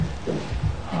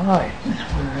All right,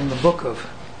 we're in the book of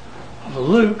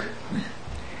Luke,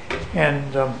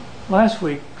 and last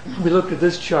week we looked at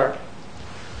this chart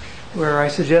where I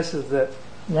suggested that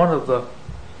one of the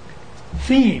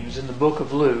themes in the book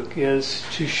of Luke is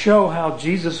to show how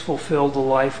Jesus fulfilled the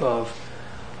life of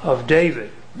David.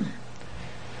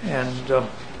 And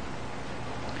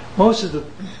most of the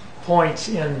points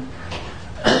in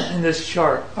this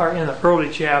chart are in the early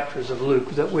chapters of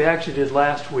Luke that we actually did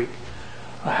last week.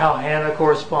 How Hannah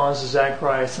corresponds to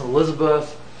Zacharias and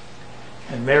Elizabeth,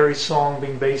 and Mary's song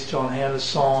being based on Hannah's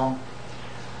song.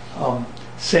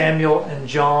 Samuel and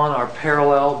John are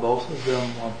parallel. Both of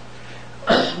them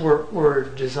were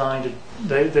designed to,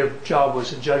 their job was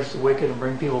to judge the wicked and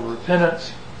bring people to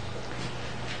repentance.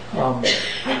 And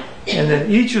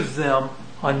then each of them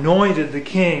anointed the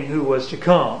king who was to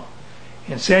come.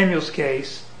 In Samuel's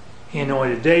case, he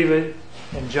anointed David.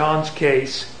 In John's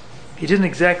case, he didn't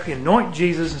exactly anoint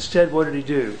Jesus. Instead, what did he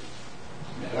do?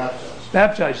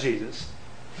 Baptize Jesus.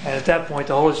 And at that point,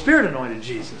 the Holy Spirit anointed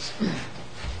Jesus.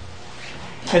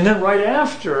 And then right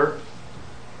after,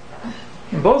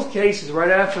 in both cases, right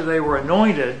after they were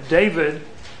anointed, David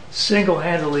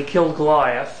single-handedly killed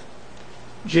Goliath.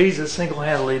 Jesus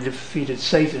single-handedly defeated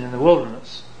Satan in the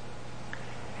wilderness.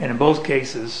 And in both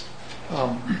cases,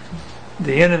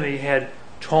 the enemy had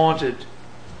taunted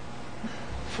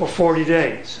for 40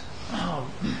 days.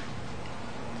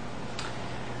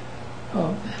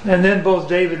 And then both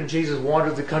David and Jesus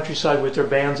wandered the countryside with their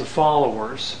bands of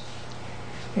followers.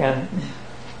 And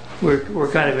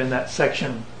we're kind of in that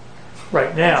section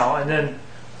right now. And then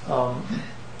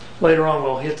later on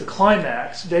we'll hit the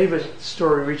climax. David's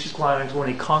story reaches climax when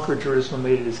he conquered Jerusalem,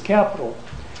 made it his capital.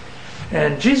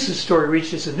 And Jesus' story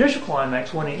reached its initial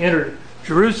climax when he entered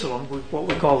Jerusalem with what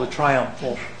we call the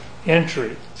triumphal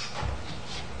entry.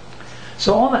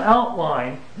 So on the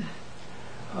outline,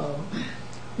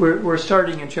 we're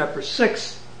starting in chapter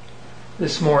 6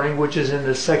 this morning, which is in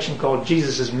this section called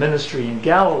Jesus' Ministry in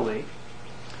Galilee.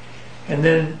 And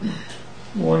then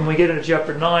when we get into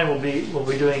chapter 9, we'll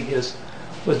be doing his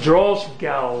withdrawals from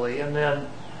Galilee. And then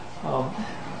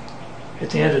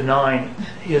at the end of 9,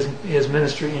 his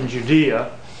ministry in Judea.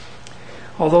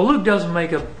 Although Luke does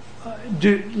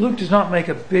not make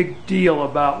a big deal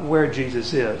about where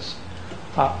Jesus is.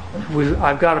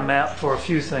 I've got a map for a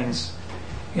few things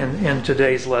in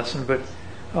today's lesson, but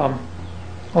a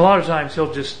lot of times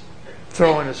he'll just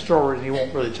throw in a story and he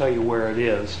won't really tell you where it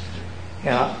is.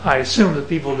 And I assume the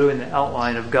people doing the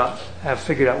outline have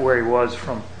figured out where he was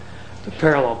from the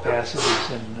parallel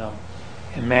passages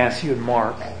in Matthew and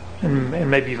Mark,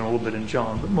 and maybe even a little bit in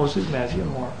John, but mostly Matthew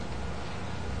and Mark.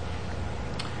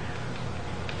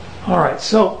 All right,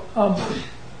 so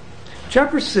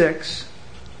chapter 6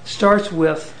 starts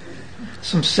with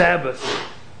some Sabbath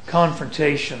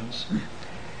confrontations,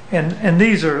 and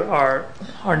these are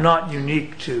not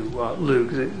unique to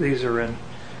Luke. These are in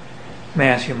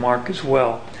Matthew and Mark as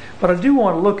well. But I do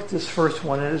want to look at this first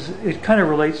one, as it kind of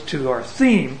relates to our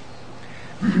theme.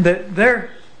 That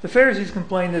the Pharisees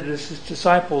complain that his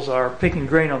disciples are picking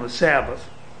grain on the Sabbath.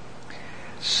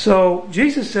 So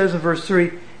Jesus says in verse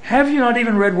 3, "Have you not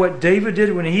even read what David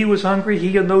did when he was hungry,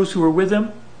 he and those who were with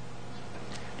him?"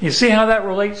 You see how that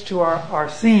relates to our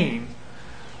theme,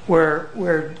 where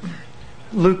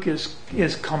Luke is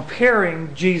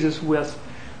comparing Jesus with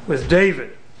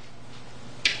David.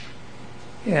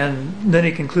 And then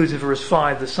he concludes in verse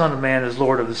 5, "The Son of Man is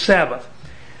Lord of the Sabbath."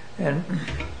 And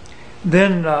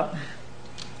then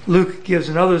Luke gives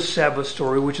another Sabbath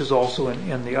story, which is also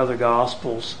in the other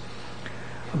Gospels,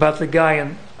 about the guy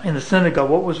in the synagogue.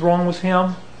 What was wrong with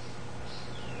him?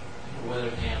 A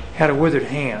withered hand. Had a withered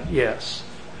hand, yes.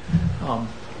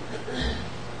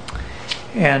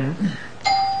 And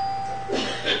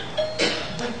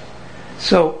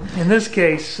so in this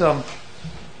case,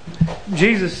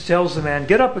 Jesus tells the man,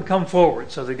 "Get up and come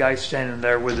forward." So the guy's standing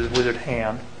there with his withered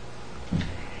hand.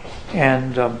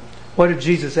 And what did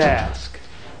Jesus ask?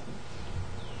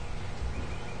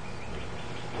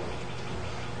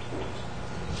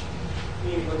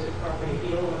 Was it proper to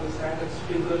heal on the Sabbath,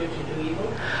 to do good or to do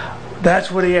evil?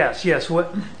 That's what he asked. Yes.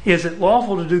 What is it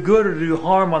lawful to do good or to do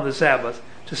harm on the Sabbath?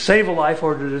 To save a life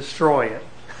or to destroy it?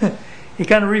 He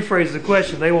kind of rephrased the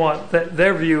question. They want that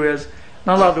their view is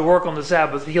not allowed to work on the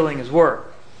Sabbath. Healing is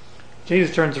work.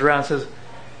 Jesus turns around and says,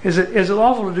 "Is it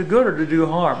lawful to do good or to do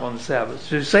harm on the Sabbath?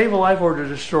 To save a life or to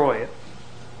destroy it?"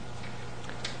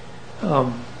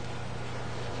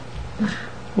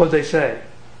 What'd they say?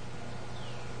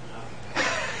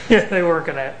 Yeah, they weren't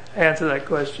going to answer that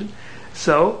question.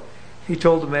 So he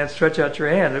told the man, "Stretch out your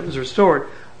hand." It was restored.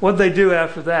 What'd they do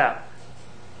after that?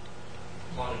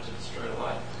 Wanted to destroy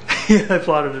life. Yeah, they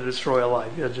plotted to destroy a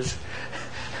life. Yeah, just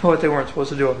what they weren't supposed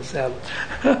to do on the Sabbath.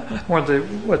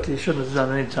 What they shouldn't have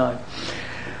done any time.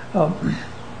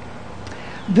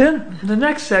 Then the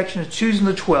next section is choosing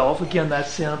the 12. Again,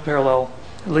 that's in a parallel,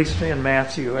 at least in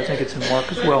Matthew. I think it's in Mark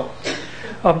as well.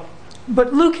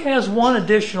 But Luke has one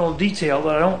additional detail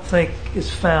that I don't think is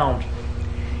found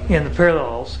in the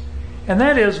parallels, and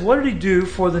that is, what did he do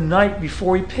for the night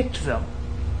before he picked them?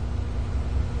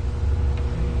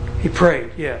 He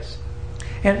prayed, yes.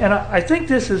 And I think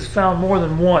this is found more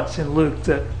than once in Luke,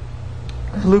 that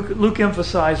Luke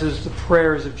emphasizes the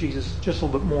prayers of Jesus just a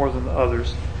little bit more than the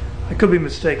others. I could be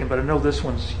mistaken, but I know this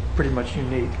one's pretty much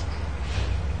unique.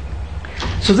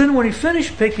 So then when he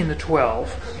finished picking the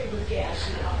 12,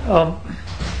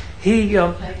 he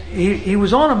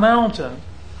was on a mountain,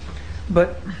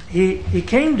 but he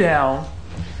came down,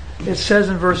 it says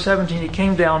in verse 17, he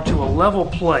came down to a level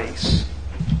place.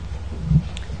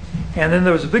 And then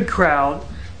there was a big crowd,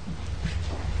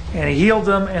 and he healed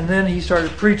them, and then he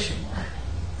started preaching.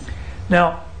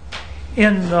 Now,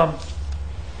 in the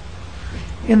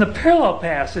parallel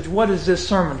passage, what is this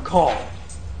sermon called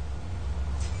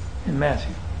in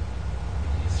Matthew?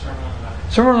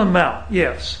 Sermon on the Mount,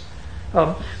 yes.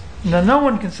 Now, no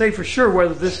one can say for sure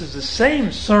whether this is the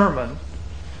same sermon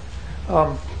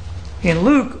in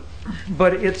Luke,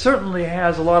 but it certainly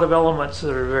has a lot of elements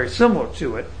that are very similar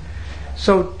to it.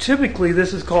 So typically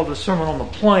this is called the Sermon on the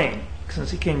Plain,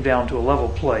 since he came down to a level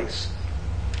place.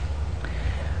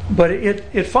 But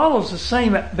it follows the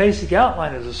same basic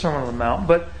outline as the Sermon on the Mount.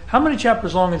 But how many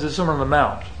chapters long is the Sermon on the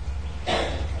Mount?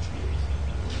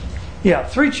 Yeah,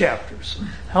 3 chapters.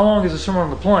 How long is the Sermon on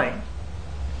the Plain?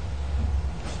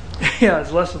 Yeah,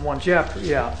 it's less than 1 chapter,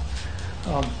 yeah.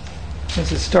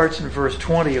 Since it starts in verse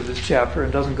 20 of this chapter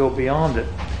and doesn't go beyond it.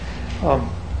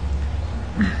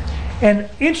 And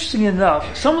interesting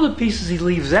enough, some of the pieces he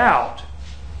leaves out,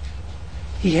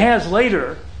 he has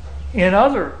later in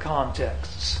other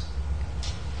contexts.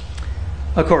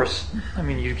 Of course, I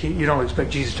mean, you don't expect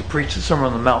Jesus to preach the Sermon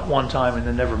on the Mount one time and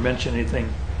then never mention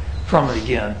anything from it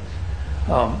again.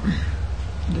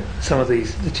 Some of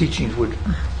the teachings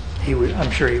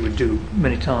I'm sure he would do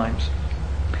many times.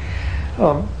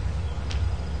 But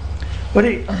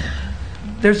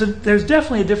there's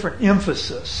definitely a different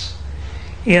emphasis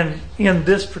in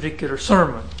this particular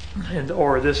sermon,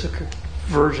 or this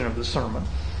version of the sermon.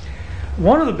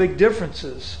 One of the big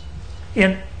differences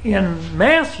in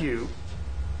Matthew,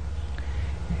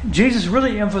 Jesus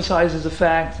really emphasizes the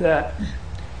fact that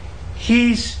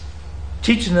he's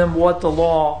teaching them what the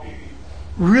law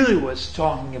really was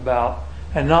talking about,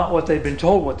 and not what they'd been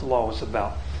told what the law was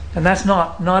about. And that's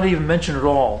not even mentioned at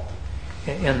all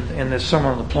in this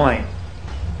Sermon on the Plain.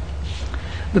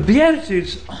 The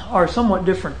Beatitudes are somewhat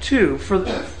different too.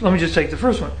 Let me just take the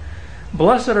first one.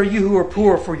 Blessed are you who are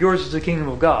poor, for yours is the kingdom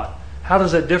of God. How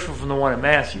does that differ from the one in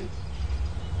Matthew?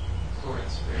 Poor in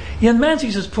spirit. In Matthew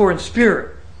it says poor in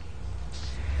spirit.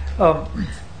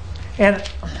 And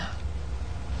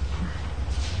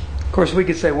of course we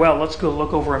could say, well, let's go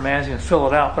look over in Matthew and fill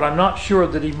it out. But I'm not sure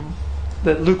that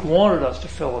Luke wanted us to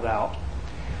fill it out.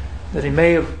 That he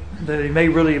may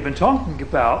really have been talking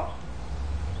about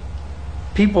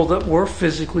people that were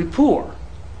physically poor.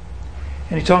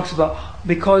 And he talks about,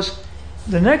 because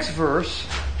the next verse,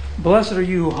 blessed are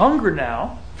you who hunger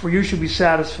now, for you shall be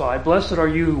satisfied. Blessed are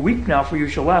you who weep now, for you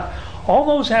shall laugh. All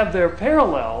those have their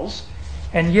parallels,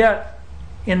 and yet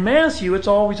in Matthew it's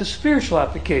always a spiritual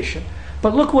application.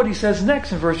 But look what he says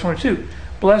next in verse 22.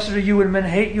 Blessed are you when men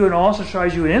hate you and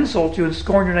ostracize you and insult you and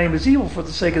scorn your name as evil for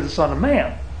the sake of the Son of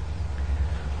Man.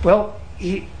 Well,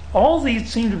 all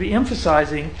these seem to be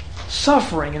emphasizing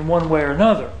suffering in one way or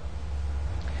another.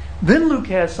 Then Luke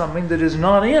has something that is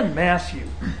not in Matthew.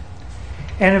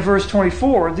 And in verse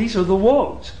 24, these are the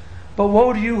woes. But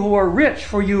woe to you who are rich,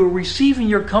 for you are receiving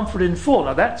your comfort in full.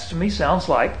 Now that to me sounds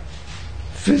like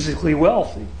physically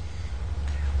wealthy.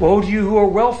 Woe to you who are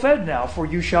well fed now, for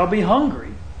you shall be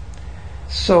hungry.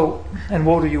 So, and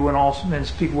woe to you when all men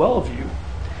speak well of you.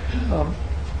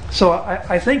 So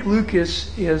I think Luke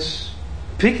is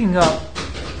picking up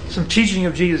some teaching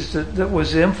of Jesus that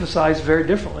was emphasized very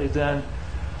differently than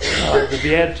the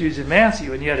Beatitudes in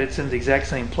Matthew, and yet it's in the exact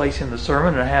same place in the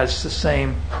sermon and it has the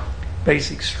same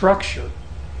basic structure.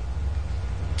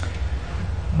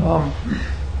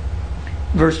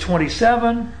 Verse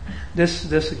 27,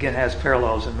 this again has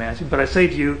parallels in Matthew. But I say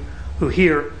to you who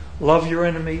hear, love your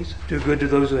enemies, do good to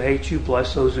those who hate you,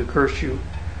 bless those who curse you,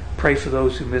 pray for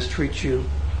those who mistreat you,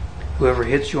 whoever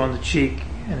hits you on the cheek,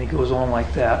 and he goes on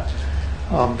like that.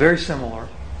 Very similar.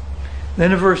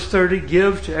 Then in verse 30,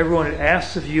 give to everyone who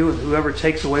asks of you, and whoever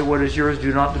takes away what is yours,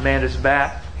 do not demand it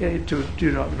back.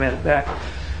 do not demand it back.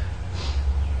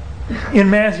 In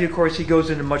Matthew, of course, he goes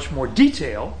into much more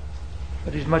detail,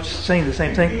 but he's much saying the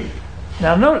same thing.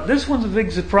 Now note, this one's a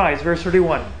big surprise. Verse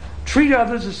 31. Treat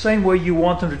others the same way you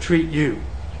want them to treat you.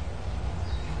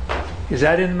 Is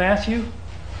that in Matthew?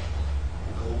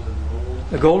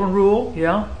 The golden rule,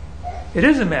 yeah. It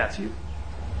is in Matthew.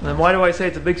 And then why do I say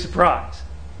it's a big surprise?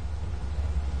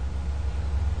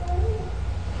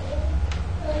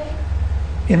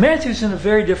 In Matthew, it's in a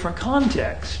very different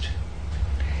context.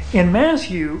 In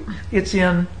Matthew, it's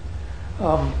in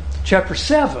chapter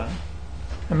 7.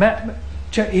 And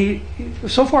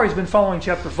so far he's been following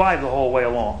chapter 5 the whole way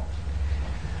along.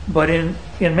 But in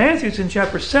Matthew, it's in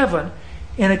chapter 7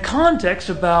 in a context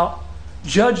about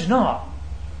judge not.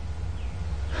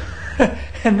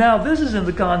 And now this is in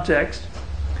the context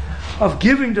of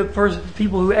giving to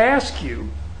people who ask you.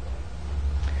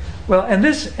 Well, and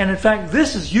in fact,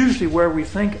 this is usually where we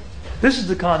think, this is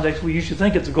the context we usually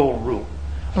think it's a golden rule.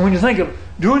 And when you think of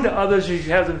doing to others as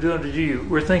you have them doing to you,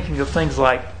 we're thinking of things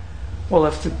like, well,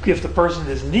 if the person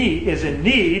is in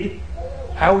need,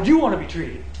 how would you want to be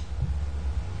treated?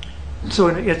 So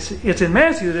it's in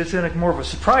Matthew that it's in a more of a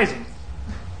surprising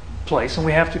place, and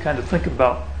we have to kind of think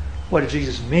about what did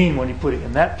Jesus mean when he put it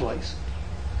in that place.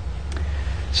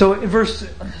 So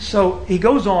he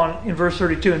goes on in verse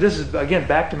 32, and this is again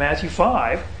back to Matthew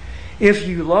 5. If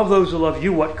you love those who love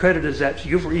you, what credit is that to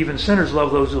you? For even sinners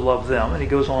love those who love them. And he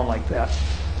goes on like that.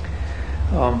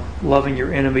 Loving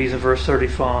your enemies in verse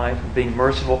 35, being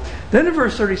merciful. Then in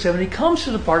verse 37, he comes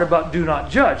to the part about do not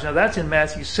judge. Now that's in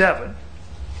Matthew 7.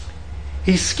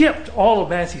 He skipped all of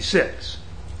Matthew 6.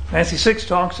 Matthew 6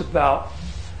 talks about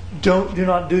do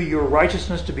not do your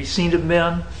righteousness to be seen of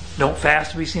men. Don't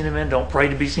fast to be seen of men. Don't pray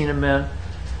to be seen of men.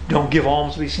 Don't give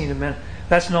alms to be seen of men.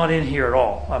 That's not in here at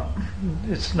all.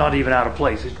 It's not even out of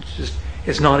place.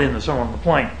 It's not in the Sermon on the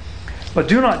Plain. But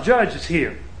do not judge is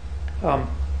here. Do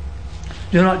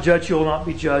not judge, you'll not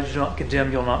be judged. Do not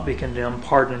condemn, you'll not be condemned.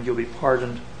 Pardon, you'll be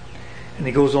pardoned. And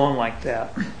he goes on like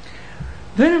that.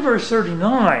 Then in verse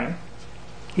 39,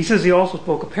 he says he also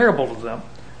spoke a parable to them.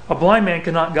 A blind man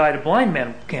cannot guide a blind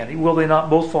man, can he? Will they not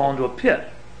both fall into a pit?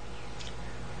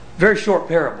 Very short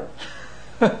parable.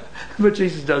 But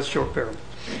Jesus does short parables.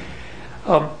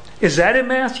 Is that in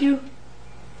Matthew?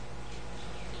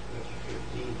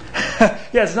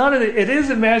 Yeah, it is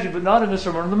in Matthew, but not in the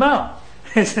Sermon on the Mount.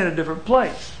 It's in a different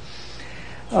place.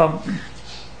 And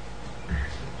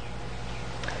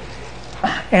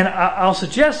I'll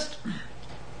suggest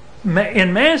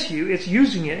in Matthew, it's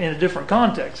using it in a different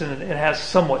context, and it has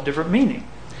somewhat different meaning.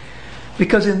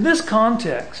 Because in this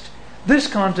context is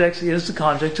the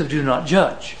context of do not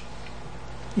judge.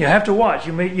 You have to watch.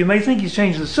 You may think he's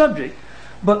changed the subject,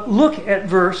 but look at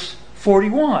verse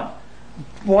 41.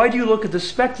 Why do you look at the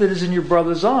speck that is in your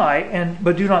brother's eye,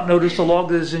 but do not notice the log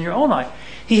that is in your own eye?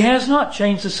 He has not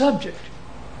changed the subject.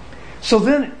 So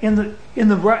then, in the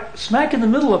smack in the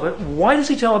middle of it, why does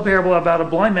he tell a parable about a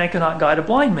blind man cannot guide a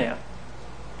blind man?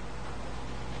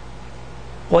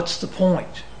 What's the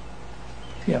point?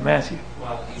 Yeah, Matthew.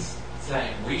 Well, he's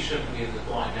saying we shouldn't be the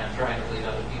blind man trying to lead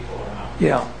other people around.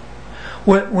 Yeah.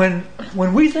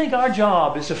 When we think our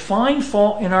job is to find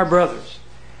fault in our brothers,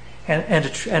 and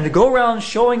to go around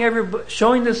showing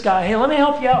this guy, hey, let me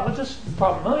help you out with this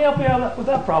problem. Let me help you out with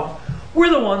that problem. We're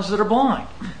the ones that are blind.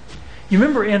 You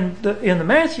remember in the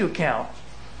Matthew account,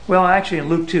 well, actually in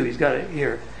Luke 2, he's got it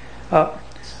here.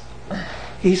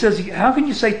 He says, how can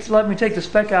you say, let me take the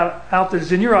speck out that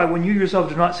is in your eye when you yourself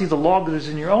do not see the log that is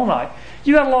in your own eye?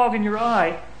 You got a log in your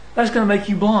eye, that's going to make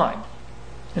you blind.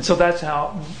 And so that's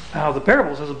how the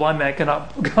parable says a blind man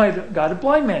cannot guide a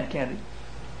blind man, can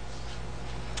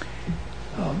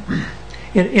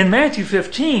he? In Matthew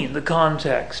 15, the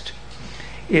context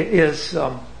is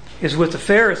with the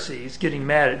Pharisees getting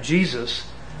mad at Jesus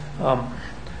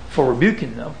for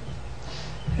rebuking them,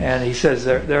 and he says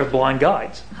they're blind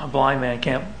guides. A blind man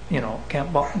can't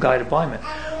guide a blind man.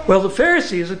 Well, the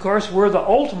Pharisees, of course, were the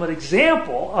ultimate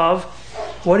example of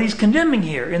what he's condemning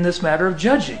here in this matter of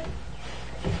judging.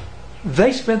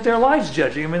 They spent their lives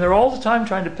judging. I mean, they're all the time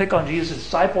trying to pick on Jesus'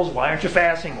 disciples. Why aren't you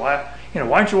fasting? Why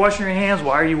aren't you washing your hands?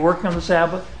 Why are you working on the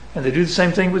Sabbath? And they do the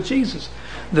same thing with Jesus.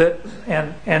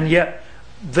 And yet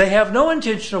they have no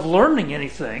intention of learning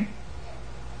anything.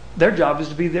 Their job is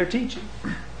to be there teaching.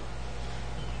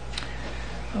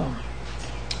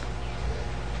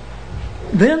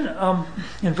 Then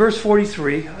in verse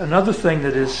 43, another thing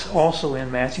that is also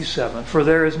in Matthew 7, for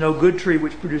there is no good tree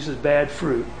which produces bad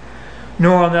fruit,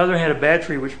 nor on the other hand a bad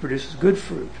tree which produces good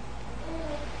fruit.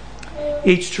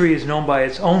 Each tree is known by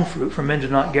its own fruit, for men do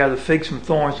not gather figs from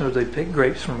thorns, nor do they pick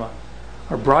grapes from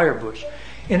a briar bush.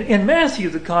 In Matthew,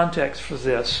 the context for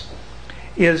this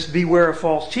is beware of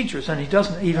false teachers, and he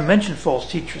doesn't even mention false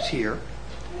teachers here,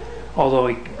 although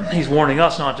he's warning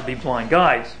us not to be blind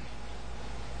guides.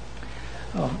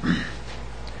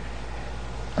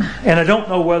 And I don't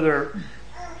know whether...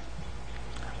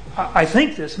 I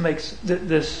think this makes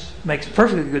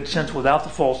perfectly good sense without the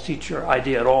false teacher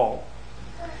idea at all.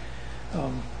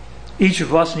 Each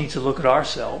of us needs to look at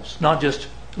ourselves, not just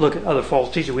look at other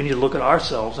false teachers. We need to look at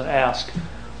ourselves and ask,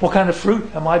 what kind of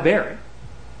fruit am I bearing?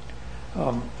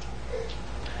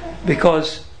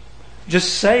 Because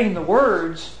just saying the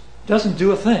words doesn't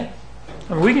do a thing.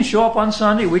 I mean, we can show up on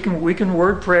Sunday, we can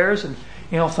word prayers and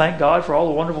thank God for all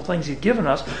the wonderful things He's given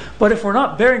us. But if we're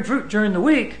not bearing fruit during the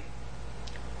week,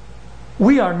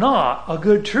 we are not a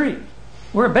good tree.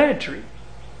 We're a bad tree.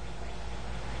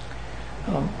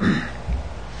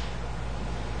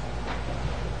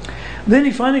 Then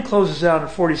he finally closes out in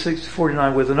 46 to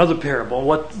 49 with another parable.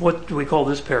 What do we call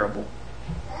this parable?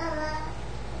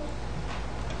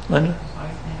 Linda?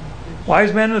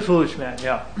 Wise man and the foolish man,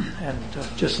 yeah. And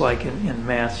just like in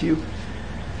Matthew,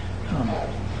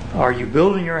 are you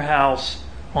building your house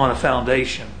on a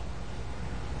foundation?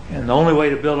 And the only way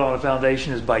to build on a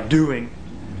foundation is by doing,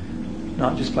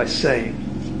 not just by saying.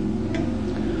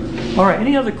 All right,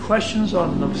 any other questions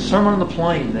on the Sermon on the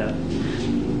Plain then?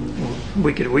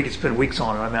 We could spend weeks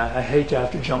on it. I mean, I hate to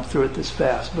have to jump through it this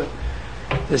fast, but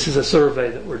this is a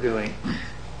survey that we're doing.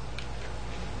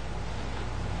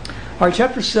 All right,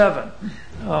 chapter 7.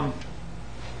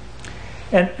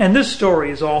 And this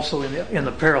story is also in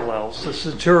the parallels. The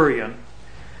centurion,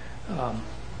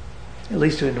 at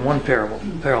least in one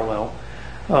parallel.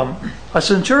 A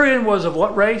centurion was of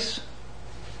what race?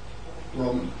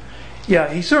 Roman.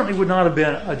 Yeah, he certainly would not have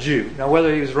been a Jew. Now,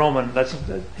 whether he was Roman,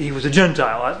 he was a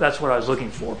Gentile. That's what I was looking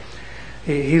for.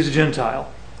 He was a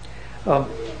Gentile.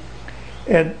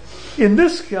 And in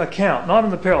this account, not in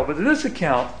the parallel, but in this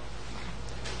account,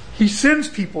 he sends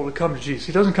people to come to Jesus.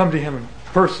 He doesn't come to him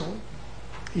personally.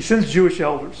 He sends Jewish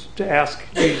elders to ask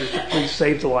Jesus to please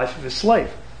save the life of his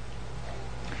slave.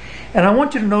 And I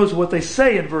want you to notice what they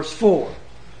say in verse 4.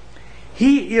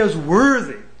 He is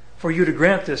worthy for you to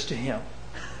grant this to him.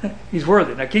 He's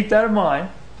worthy. Now keep that in mind.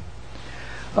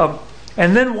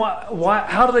 And then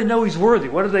how do they know he's worthy?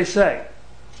 What do they say?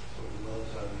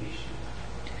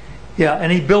 Yeah,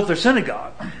 and he built their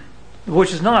synagogue,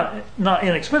 which is not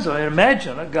inexpensive. I mean,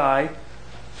 imagine a guy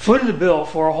footing the bill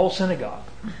for a whole synagogue.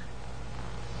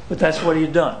 But that's what he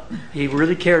had done. He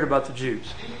really cared about the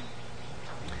Jews.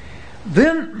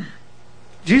 Then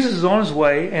Jesus is on his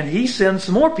way and he sends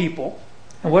some more people.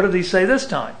 And what did he say this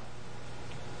time?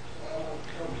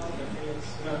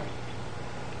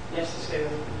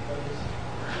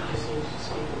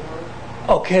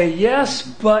 Okay, yes,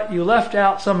 but you left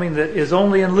out something that is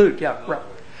only in Luke. Yeah, right.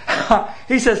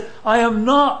 He says, I am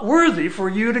not worthy for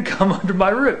you to come under my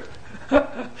roof.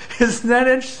 Isn't that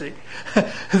interesting?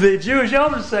 The Jewish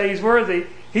elders say he's worthy.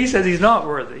 He says he's not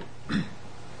worthy.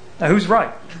 Now, who's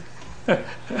right? Well,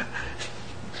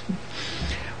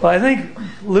 I think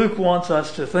Luke wants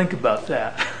us to think about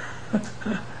that.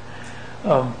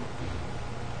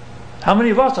 How many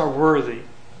of us are worthy?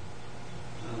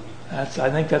 I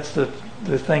think that's the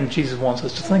thing Jesus wants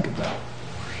us to think about.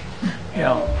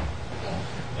 Yeah.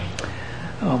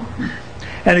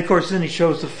 And of course, then he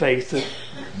shows the faith that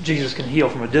Jesus can heal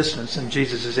from a distance. And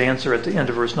Jesus' answer at the end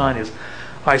of verse 9 is,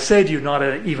 I say to you, not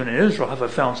even in Israel have I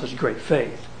found such great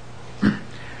faith.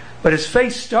 But his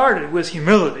faith started with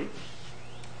humility.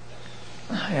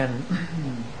 And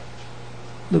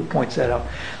Luke points that out.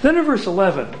 Then in verse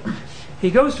 11, he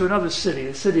goes to another city,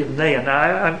 the city of Nain.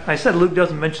 Now, I said Luke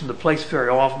doesn't mention the place very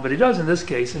often, but he does in this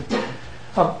case. And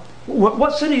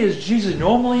what city is Jesus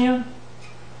normally in?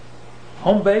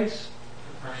 Home base?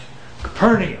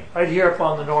 Capernaum, right here up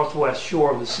on the northwest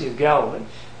shore of the Sea of Galilee.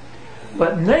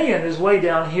 But Nain is way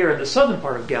down here in the southern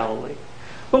part of Galilee.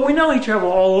 But we know he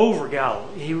traveled all over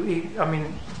Galilee.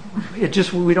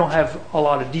 We don't have a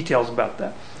lot of details about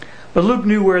that. But Luke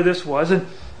knew where this was. And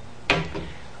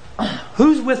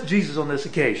who's with Jesus on this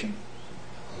occasion?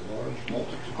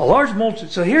 A large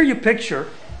multitude. So here you picture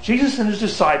Jesus and his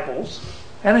disciples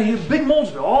and a big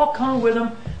multitude all coming with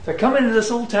him. They're coming to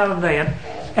this little town of Nain,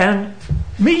 and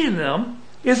meeting them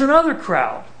is another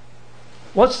crowd.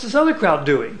 What's this other crowd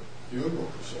doing? Funeral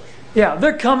procession. Yeah,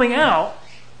 they're coming out.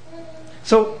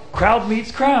 So crowd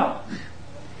meets crowd.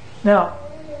 Now,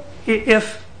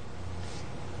 if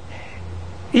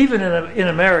even in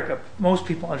America, most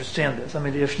people understand this. I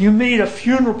mean, if you meet a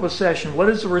funeral procession, what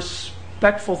is the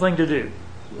respectful thing to do?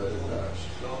 Let it pass.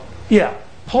 Yeah,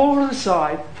 pull over to the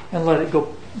side and let it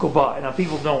go by. Now,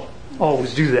 people don't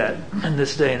always do that in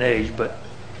this day and age, but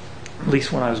at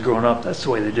least when I was growing up, that's the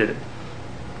way they did it.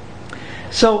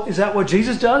 So, is that what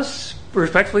Jesus does?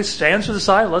 Respectfully stands to the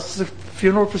side, lets the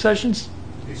funeral processions?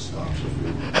 He stops the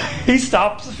funeral. He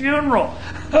stops the funeral.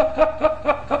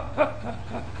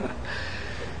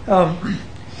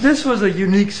 This was a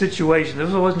unique situation. This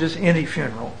wasn't just any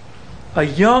funeral. A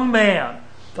young man,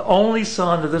 the only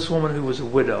son of this woman who was a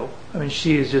widow. I mean,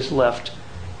 she is just left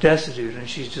destitute, and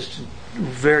she's just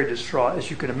very distraught, as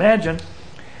you can imagine.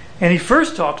 And he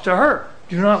first talks to her,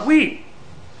 "Do not weep."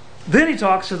 Then he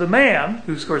talks to the man,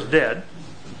 who's of course dead.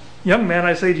 "Young man,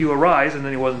 I say to you, arise." And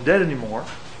then he wasn't dead anymore.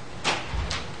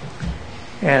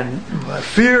 And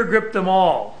fear gripped them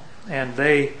all, and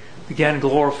they began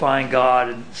glorifying God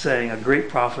and saying, "A great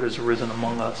prophet has arisen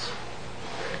among us."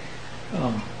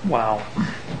 Wow.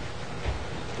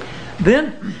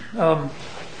 Then,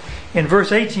 in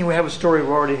verse 18, we have a story we've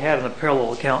already had in a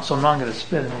parallel account, so I'm not going to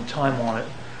spend any time on it.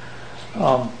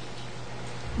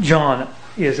 John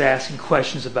is asking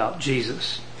questions about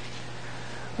Jesus.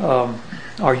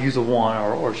 Are you the one,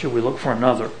 or should we look for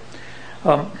another?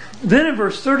 Then in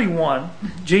verse 31,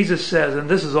 Jesus says, and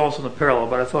this is also in the parallel,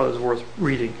 but I thought it was worth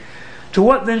reading, "To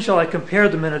what then shall I compare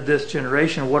the men of this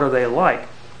generation? What are they like?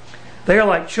 They are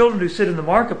like children who sit in the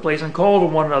marketplace and call to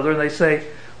one another, and they say,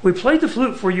 'We played the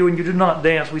flute for you and you did not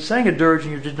dance. We sang a dirge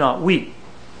and you did not weep.'"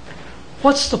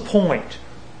 What's the point?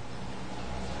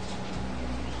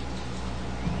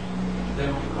 They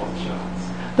want to call the shots.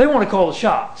 They want to call the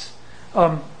shots.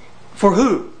 For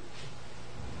who?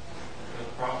 For the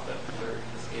prophet, or in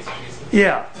this case, Jesus.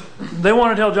 Yeah. They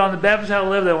want to tell John the Baptist how to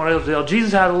live. They want to tell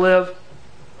Jesus how to live.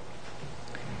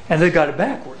 And they got it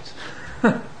backwards.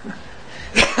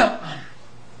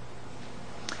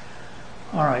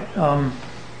 All right.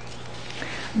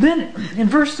 Then in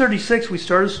verse 36 we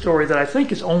start a story that I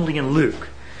think is only in Luke.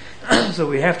 So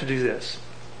we have to do this.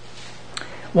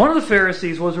 One of the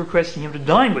Pharisees was requesting him to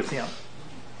dine with him.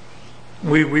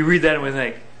 We read that and we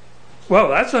think, well,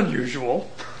 that's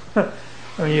unusual. I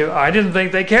mean, I didn't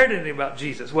think they cared anything about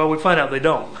Jesus. Well, we find out they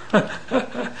don't.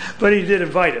 But he did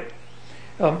invite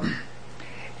him.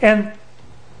 And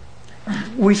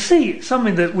we see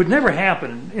something that would never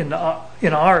happen in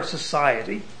our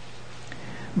society.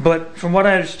 But from what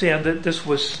I understand, that this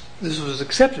was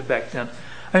accepted back then.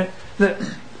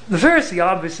 The Pharisee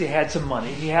obviously had some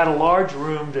money. He had a large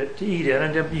room to eat in,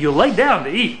 and you lay down to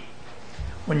eat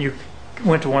when you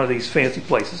went to one of these fancy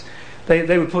places.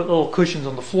 They would put little cushions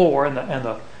on the floor, and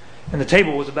the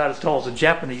table was about as tall as a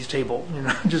Japanese table,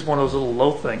 just one of those little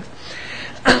low things.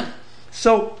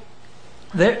 So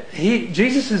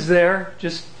Jesus is there,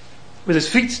 just with his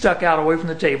feet stuck out away from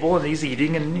the table, and he's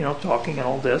eating and talking and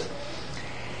all this.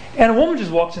 And a woman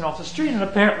just walks in off the street, and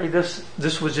apparently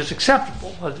this was just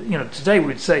acceptable. Today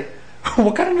we'd say,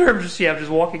 what kind of nerve does she have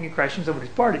just walking and crashing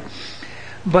somebody's party?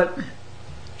 But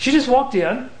she just walked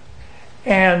in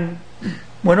and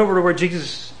went over to where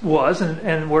Jesus was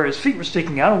and where his feet were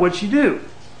sticking out, and what'd she do?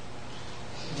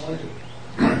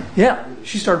 Yeah,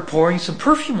 she started pouring some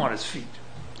perfume on his feet.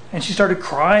 And she started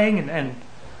crying and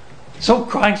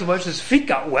crying so much his feet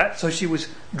got wet, so she was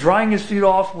drying his feet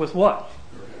off with what?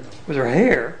 With her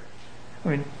hair. I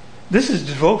mean, this is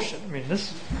devotion. I mean,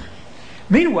 this.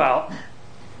 Meanwhile,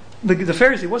 the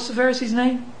Pharisee, what's the Pharisee's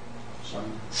name?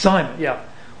 Simon, yeah.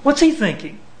 What's he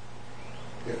thinking?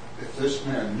 If this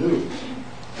man knew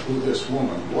who this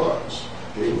woman was,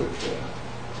 he would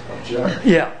object.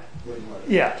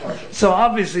 Yeah. So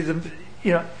obviously,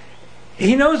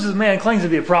 he knows this man claims to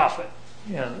be a prophet,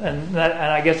 and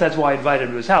I guess that's why he invited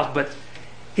him to his house. But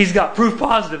he's got proof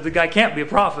positive the guy can't be a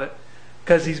prophet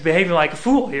because he's behaving like a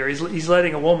fool here. He's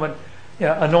letting a woman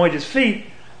anoint his feet,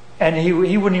 and he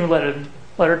wouldn't even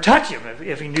let her touch him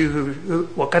if he knew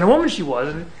what kind of woman she was.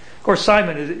 And of course,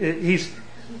 Simon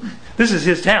this is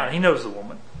his town. He knows the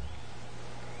woman.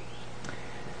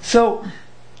 So,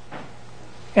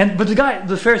 but the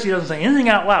Pharisee doesn't say anything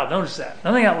out loud. Notice that,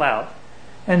 nothing out loud.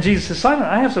 And Jesus says, "Simon,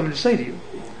 I have something to say to you."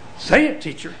 "Say it,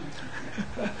 teacher."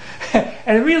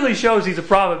 And it really shows he's a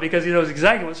prophet because he knows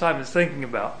exactly what Simon's thinking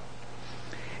about.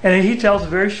 And he tells a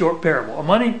very short parable. A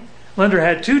money lender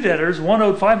had two debtors. One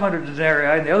owed 500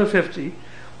 denarii and the other 50.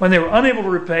 When they were unable to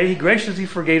repay, he graciously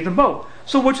forgave them both.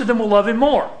 So which of them will love him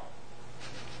more?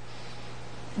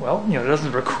 Well, it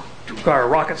doesn't require a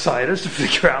rocket scientist to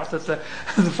figure out that the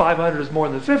 500 is more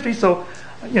than the 50. So,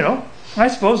 I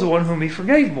suppose the one whom he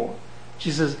forgave more.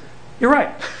 She says, "You're right."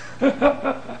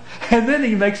 And then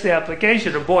he makes the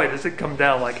application, and boy, does it come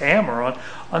down like a hammer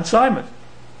on Simon.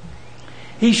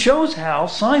 He shows how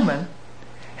Simon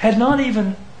had not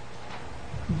even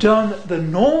done the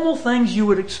normal things you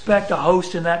would expect a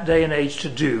host in that day and age to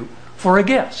do for a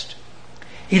guest.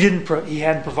 He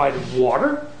hadn't provided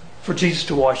water for Jesus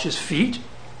to wash his feet.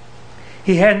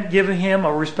 He hadn't given him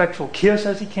a respectful kiss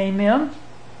as he came in.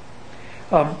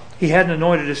 He hadn't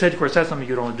anointed his head. Of course, that's something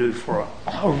you don't do for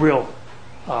a real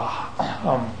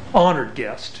honored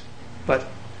guest. But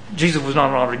Jesus was not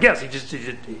an honored guest.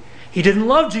 He didn't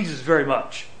love Jesus very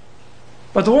much.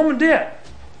 But the woman did.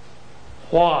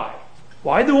 Why?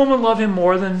 Why did the woman love him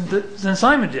more than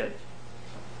Simon did?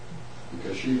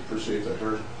 Because she perceived that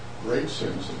her great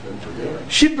sins had been forgiven.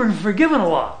 She'd been forgiven a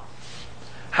lot.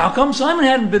 How come Simon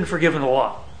hadn't been forgiven a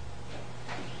lot?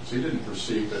 Because he didn't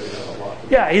perceive that he had a lot.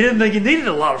 Yeah, he didn't think he needed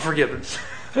a lot of forgiveness.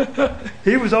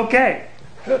 He was okay.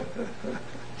 And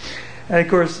of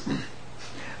course,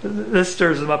 this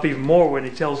stirs him up even more when he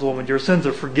tells the woman, your sins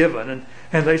are forgiven.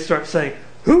 And they start saying,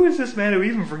 who is this man who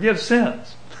even forgives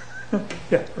sins?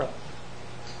 Yeah, right.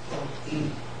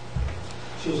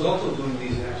 She was also doing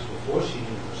these acts before she knew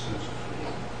her sins were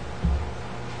forgiven.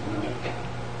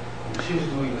 And she was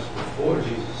doing this before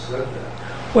Jesus said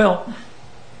that. Well,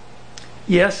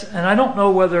 yes, and I don't know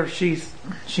whether she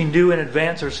knew in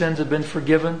advance her sins had been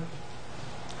forgiven.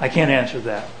 I can't answer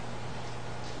that. It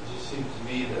just seemed to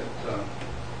me that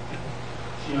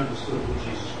she understood who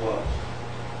Jesus was.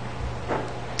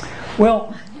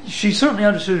 Well, she certainly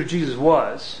understood who Jesus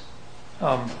was.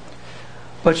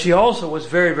 But she also was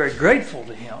very, very grateful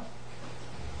to him.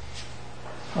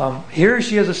 Here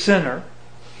she is a sinner.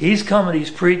 He's come and he's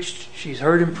preached. She's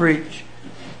heard him preach.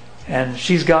 And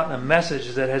she's gotten a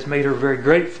message that has made her very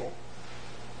grateful.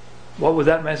 What would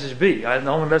that message be? The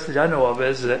only message I know of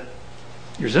is that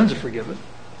your sins are forgiven.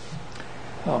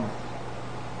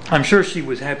 I'm sure she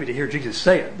was happy to hear Jesus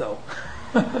say it, though.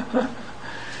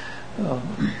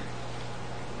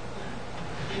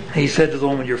 He said to the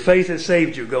woman, your faith has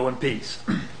saved you. Go in peace.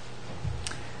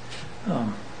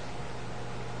 All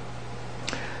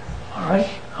right.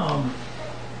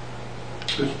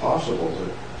 It's possible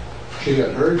that she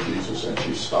had heard Jesus and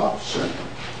she stopped sinning.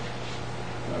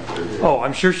 Oh,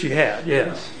 I'm sure she had.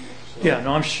 Yes. Yeah.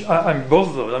 No, I'm both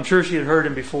of those. I'm sure she had heard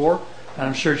him before, and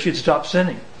I'm sure she had stopped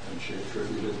sinning. And she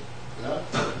attributed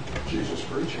that to Jesus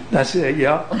preaching. That's it.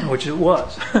 Yeah, which it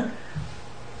was.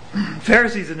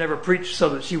 Pharisees had never preached so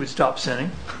that she would stop sinning.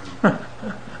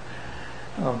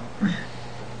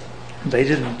 They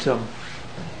didn't.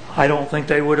 I don't think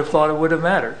they would have thought it would have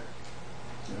mattered.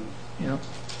 You know,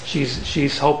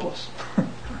 she's hopeless.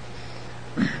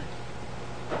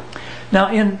 Now,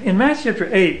 in Matthew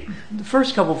chapter 8, the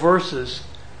first couple verses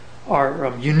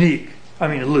are unique.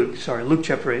 Luke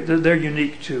chapter 8. They're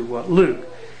unique to Luke.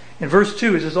 In verse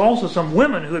 2, it says, also some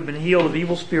women who had been healed of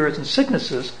evil spirits and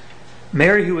sicknesses,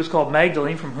 Mary, who was called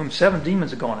Magdalene, from whom 7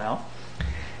 demons had gone out,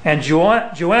 and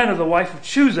Joanna, the wife of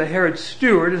Chuza, Herod's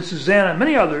steward, and Susanna, and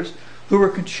many others, who were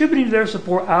contributing to their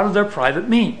support out of their private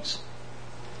means.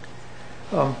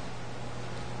 Now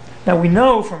we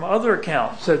know from other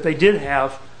accounts that they did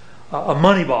have a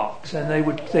money box, and they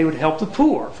would help the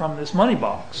poor from this money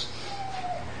box.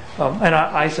 And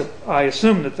I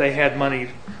assume that they had money,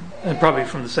 and probably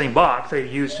from the same box they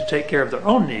used to take care of their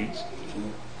own needs.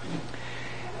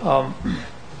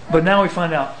 But now we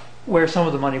find out where some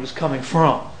of the money was coming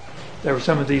from. There were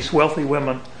some of these wealthy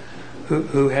women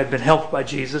who had been helped by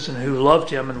Jesus and who loved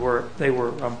him, and were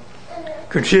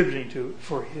contributing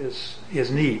for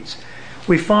his needs.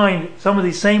 We find some of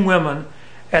these same women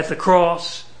at the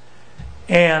cross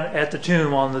and at the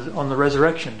tomb on the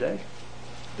resurrection day.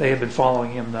 They had been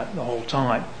following him the whole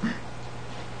time.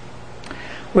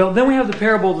 Well, then we have the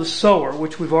parable of the sower,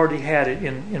 which we've already had it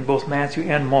in both Matthew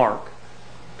and Mark.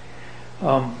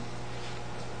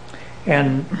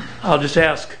 And I'll just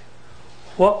ask,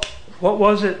 what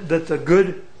was it that the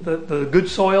good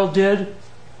soil did?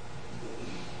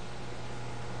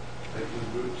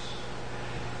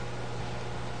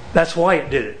 That's why it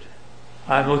did it.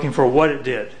 I'm looking for what it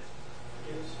did.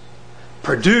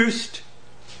 Produced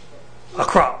a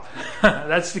crop.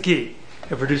 That's the key.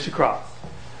 It produced a crop.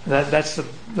 That's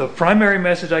the primary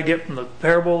message I get from the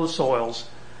parable of the soils.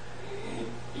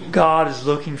 God is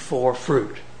looking for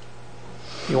fruit.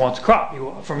 He wants a crop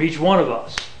from each one of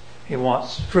us. He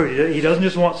wants fruit. He doesn't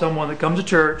just want someone that comes to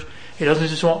church. He doesn't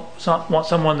just want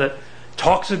someone that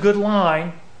talks a good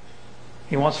line.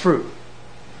 He wants fruit.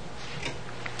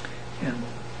 And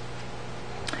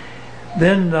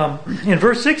then in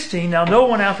verse 16, now no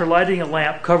one after lighting a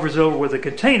lamp covers it over with a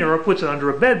container or puts it under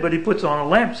a bed, but he puts it on a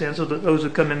lampstand so that those who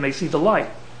come in may see the light.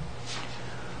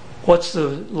 What's the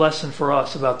lesson for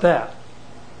us about that?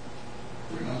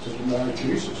 We're not to deny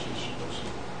Jesus. We're supposed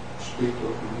to speak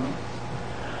what we know.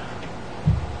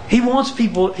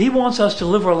 He wants us to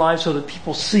live our lives so that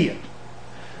people see it.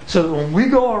 So that when we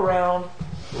go around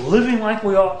living like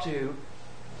we ought to,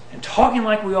 and talking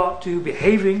like we ought to,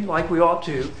 behaving like we ought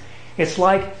to, it's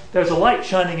like there's a light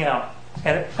shining out.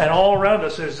 And all around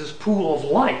us there's this pool of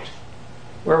light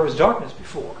where it was darkness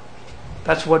before.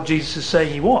 That's what Jesus is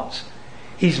saying He wants.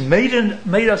 He's made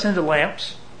us into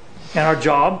lamps, and our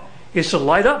job is to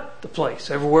light up the place.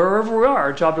 Wherever we are,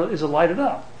 our job is to light it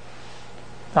up.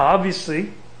 Now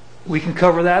obviously, we can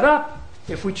cover that up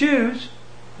if we choose.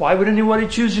 Why would anybody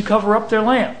choose to cover up their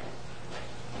lamp?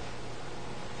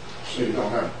 So you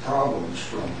don't have problems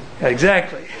from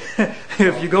Exactly.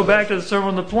 If you go back to the Sermon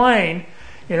on the Plain,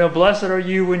 blessed are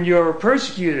you when you're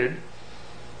persecuted.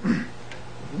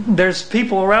 There's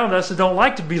people around us that don't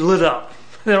like to be lit up.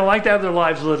 They don't like to have their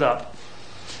lives lit up.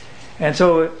 And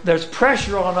so there's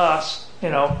pressure on us,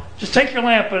 just take your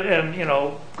lamp and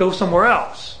go somewhere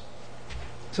else.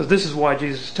 So this is why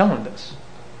Jesus is telling this.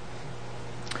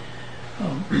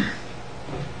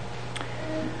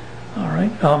 All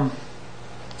right.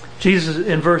 Jesus,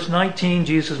 in verse 19,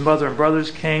 Jesus' mother and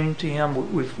brothers came to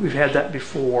Him. We've had that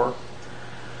before.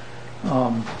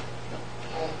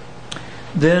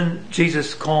 Then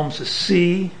Jesus calms the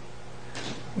sea.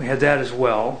 We had that as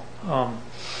well.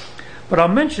 But I'll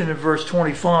mention in verse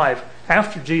 25,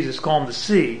 after Jesus calmed the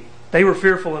sea, they were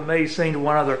fearful and amazed, saying to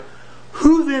one another,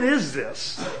 "Who then is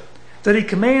this, that He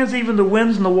commands even the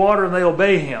winds and the water, and they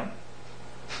obey Him?"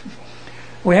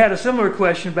 We had a similar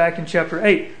question back in chapter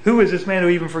 8. Who is this man who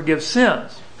even forgives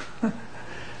sins?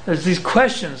 There's these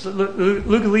questions.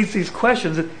 Luke leads these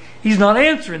questions, and He's not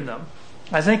answering them.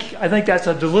 I think that's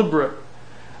a deliberate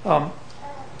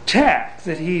tack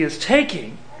that He is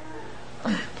taking.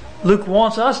 Luke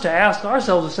wants us to ask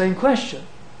ourselves the same question.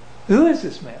 Who is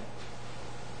this man?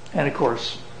 And of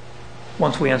course,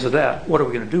 once we answer that, what are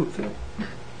we going to do with him?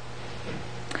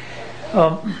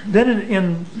 Then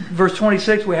in verse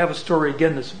 26 we have a story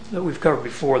again that we've covered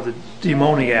before, the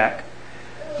demoniac.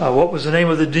 What was the name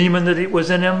of the demon that was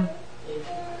in him?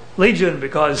 Legion,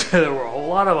 because there were a whole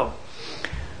lot of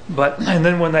them. And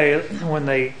then when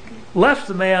they left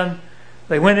the man,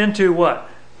 they went into what?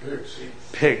 pigs.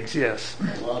 Pigs, yes. A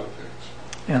lot of pigs.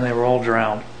 And they were all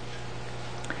drowned.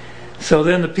 So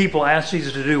then the people asked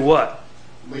Jesus to do what?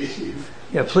 Leave.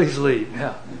 Yeah, please leave.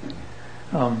 Yeah.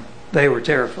 They were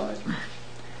terrified.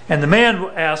 And the man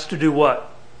asked to do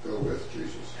what? Go with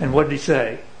Jesus. And what did He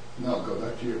say? No, go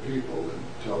back to your people and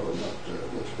tell them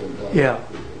what's been done. Yeah,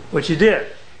 which He did.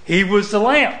 He was the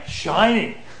lamp,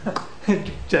 shining.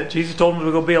 Jesus told him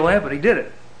to go be a lamp, but He did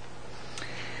it.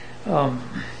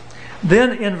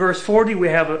 Then in verse 40 we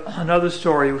have another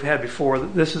story we've had before.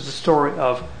 This is the story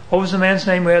of, what was the man's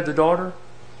name who had the daughter?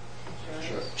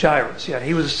 Jairus. Yeah,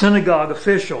 he was a synagogue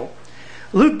official.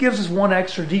 Luke gives us one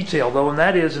extra detail though, and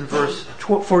that is in verse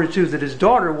 42 that his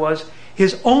daughter was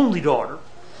his only daughter,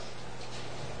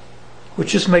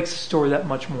 which just makes the story that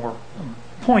much more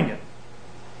poignant.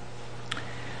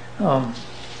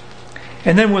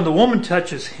 And then when the woman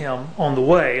touches him on the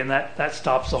way, and that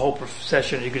stops the whole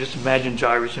procession. You can just imagine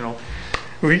Jairus,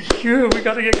 we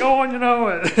got to get going,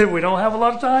 we don't have a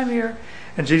lot of time here.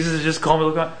 And Jesus is just calmly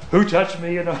looking, who touched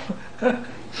me,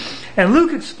 And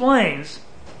Luke explains,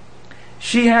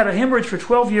 she had a hemorrhage for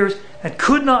 12 years and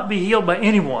could not be healed by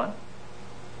anyone.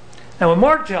 Now when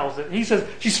Mark tells it, he says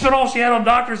she spent all she had on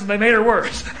doctors and they made her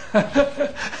worse.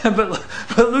 but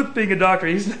Luke, being a doctor,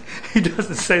 he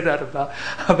doesn't say that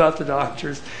about the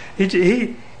doctors.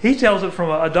 He tells it from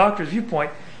a doctor's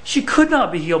viewpoint. She could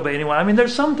not be healed by anyone. I mean,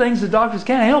 there's some things the doctors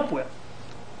can't help with.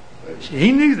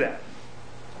 He knew that.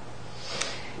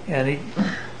 And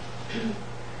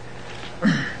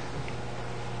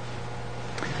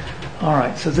all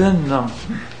right, so then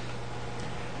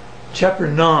chapter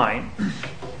 9,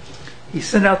 He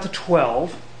sent out the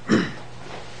 12.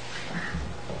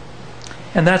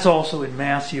 And that's also in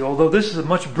Matthew. Although this is a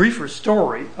much briefer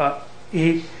story,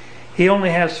 he only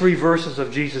has 3 verses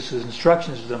of Jesus'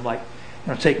 instructions to them, like,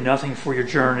 take nothing for your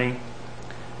journey,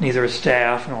 neither a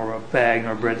staff, nor a bag,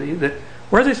 nor bread.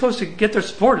 Where are they supposed to get their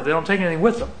support if they don't take anything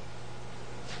with them?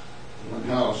 One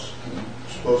house,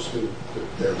 supposed to,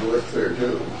 they're worth their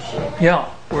due. So. Yeah,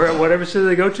 whatever city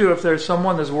they go to, if there's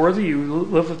someone that's worthy, you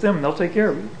live with them and they'll take care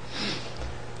of you.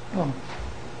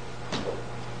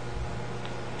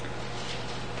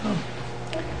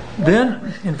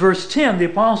 Then in verse 10, the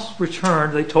apostles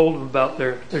returned. They told them about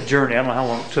their journey. I don't know how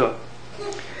long it took.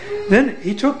 Then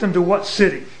He took them to what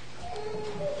city?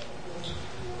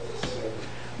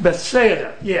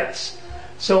 Bethsaida, yes.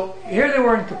 So here they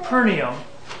were in Capernaum.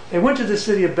 They went to the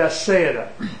city of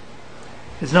Bethsaida.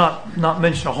 It's not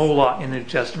mentioned a whole lot in the New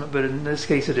Testament, but in this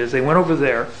case it is. They went over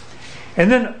there.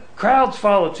 And then crowds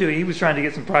followed too. He was trying to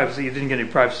get some privacy. He didn't get any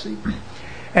privacy.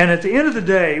 And at the end of the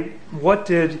day, what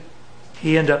did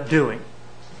he end up doing?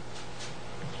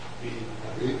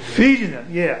 Feeding them,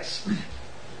 yes.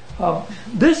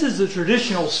 This is the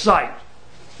traditional site.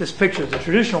 This picture is the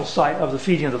traditional site of the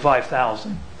feeding of the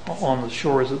 5,000 on the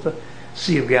shores of the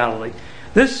Sea of Galilee.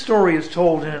 This story is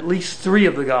told in at least 3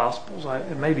 of the Gospels.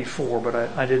 Maybe 4, but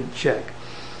I didn't check.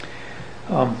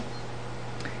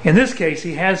 In this case,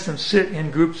 he has them sit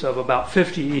in groups of about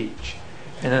 50 each,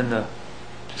 and then the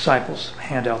disciples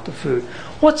hand out the food.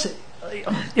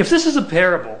 If this is a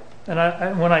parable,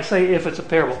 and when I say if it's a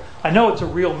parable, I know it's a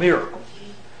real miracle,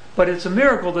 but it's a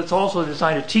miracle that's also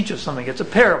designed to teach us something. It's a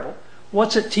parable.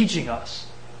 What's it teaching us?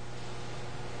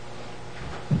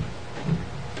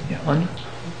 Yeah, Linda?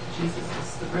 Jesus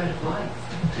is the bread of life.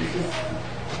 Jesus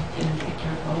can take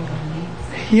care of all of our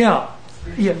needs.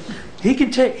 Yeah. He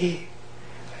can take.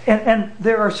 And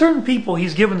there are certain people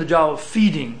he's given the job of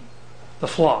feeding the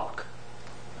flock.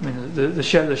 I mean, the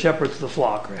shepherds of the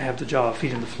flock have the job of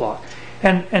feeding the flock.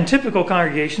 And typical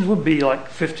congregations would be like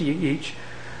 50 each.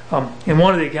 In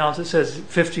one of the accounts it says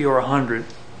 50 or 100.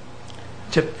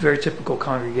 Very typical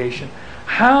congregation.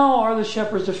 How are the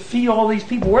shepherds to feed all these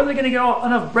people? Where are they going to get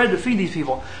enough bread to feed these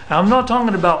people? Now, I'm not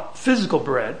talking about physical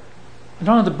bread. I'm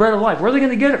talking about the bread of life. Where are they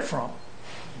going to get it from?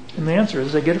 And the answer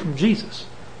is they get it from Jesus.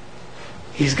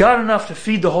 He's got enough to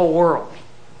feed the whole world.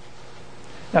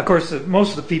 Now, of course, most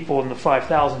of the people in the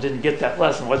 5,000 didn't get that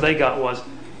lesson. What they got was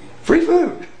free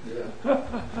food.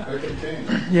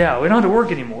 Yeah, we don't have to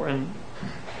work anymore.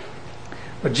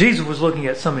 But Jesus was looking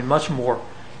at something much more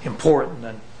important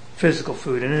than physical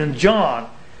food. And in John,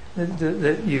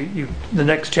 the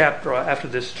next chapter after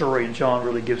this story in John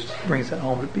really brings that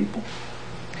home to people.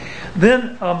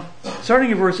 Then,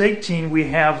 starting in verse 18, we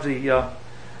have the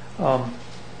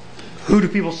who do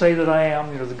people say that I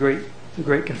am? The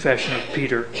great confession of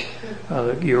Peter.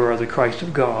 You are the Christ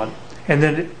of God. And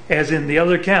then, as in the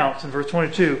other accounts, in verse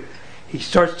 22, he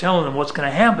starts telling them what's going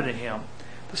to happen to him.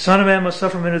 The Son of Man must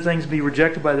suffer many things, be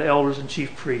rejected by the elders and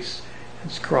chief priests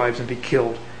and scribes, and be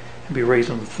killed, and be raised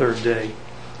on the 3rd day.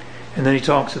 And then he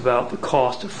talks about the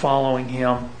cost of following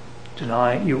him.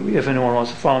 Deny you, if anyone wants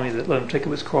to follow me, that let him take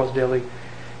up his cross daily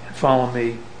and follow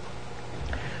me.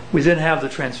 We then have the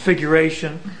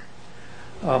transfiguration.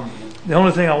 The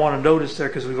only thing I want to notice there,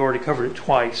 because we've already covered it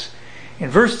twice, in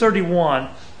verse 31,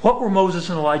 what were Moses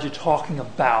and Elijah talking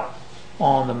about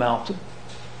on the mountain?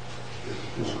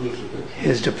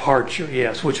 His departure,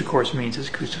 yes, which of course means his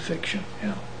crucifixion.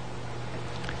 Yeah.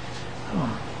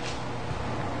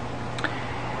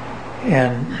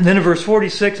 And then in verse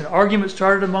 46, an argument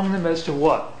started among them as to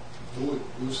what?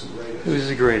 Who's the greatest? Who's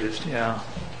the greatest, yeah.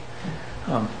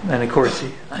 And of course,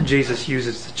 Jesus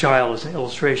uses the child as an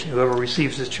illustration. Whoever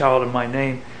receives this child in my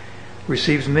name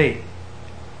receives me.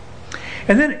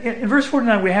 And then in verse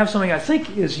 49, we have something I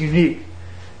think is unique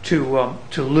to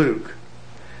Luke.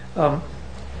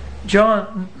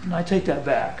 John, I take that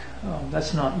back.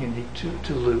 That's not unique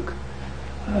to Luke.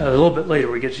 A little bit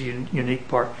later we get to the unique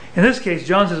part. In this case,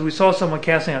 John says, we saw someone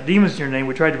casting out demons in your name.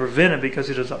 We tried to prevent him because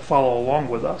he does not follow along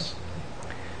with us.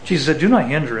 Jesus said, do not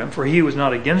hinder him, for he who is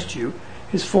not against you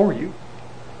is for you.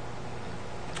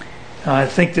 I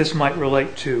think this might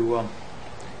relate to,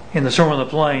 in the Sermon on the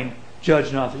Plain,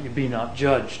 judge not that you be not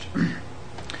judged.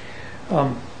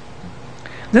 Then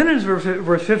in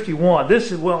verse 51,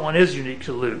 this one is unique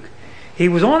to Luke. He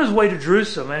was on his way to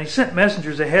Jerusalem, and he sent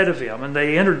messengers ahead of him, and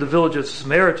they entered the village of the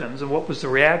Samaritans, and what was the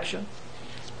reaction?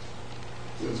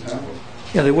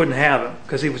 Yeah, they wouldn't have him,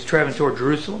 because he was traveling toward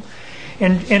Jerusalem.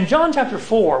 In John chapter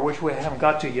 4, which we haven't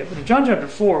got to yet, but in John chapter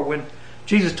 4, when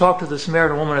Jesus talked to the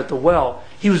Samaritan woman at the well,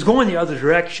 he was going the other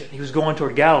direction. He was going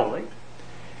toward Galilee.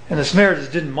 And the Samaritans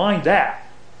didn't mind that.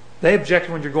 They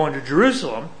objected when you're going to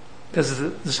Jerusalem, because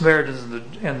the Samaritans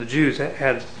and the Jews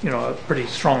had a pretty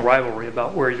strong rivalry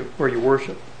about where you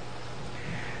worship.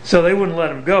 So they wouldn't let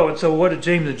him go. And so what did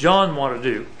James and John want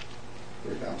to do?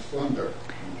 Bring down thunder.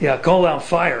 Yeah, call down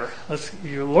fire.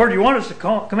 Lord, you want us to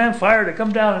command fire to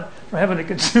come down from heaven to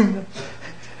consume them?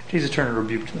 Jesus turned and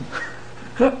rebuked them.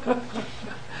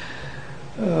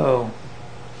 Oh.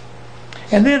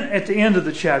 And then at the end of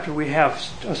the chapter, we have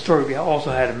a story we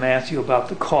also had in Matthew about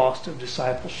the cost of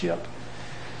discipleship.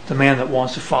 The man that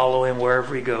wants to follow him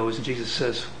wherever he goes. And Jesus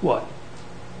says, what?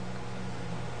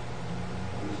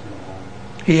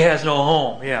 He has no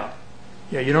home. Yeah.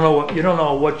 Yeah, you don't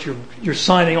know what you're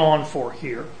signing on for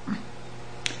here.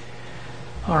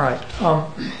 All right.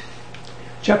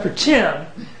 Chapter 10,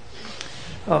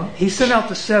 he sent out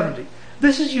the 70.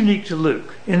 This is unique to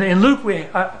Luke. In Luke,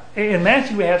 in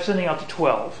Matthew we have sending out the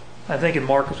 12. I think in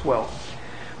Mark as well.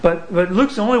 But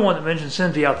Luke's the only one that mentions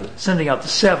sending out the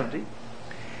 70.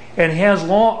 And he has a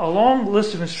long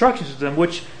list of instructions to them,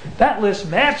 which that list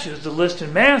matches the list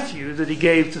in Matthew that he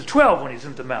gave to the 12 when he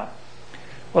sent them out.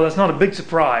 Well, that's not a big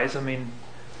surprise. I mean,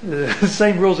 the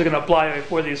same rules are going to apply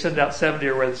whether you send out 70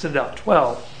 or whether you send out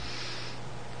 12.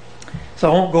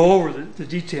 So I won't go over the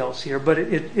details here, but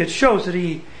it shows that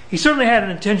he certainly had an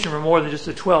intention for more than just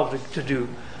the 12 to do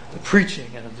the preaching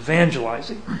and the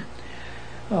evangelizing.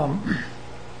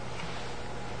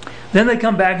 Then they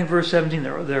come back in verse 17.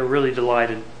 They're really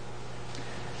delighted.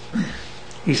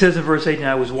 He says in verse 18,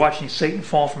 I was watching Satan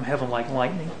fall from heaven like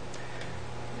lightning.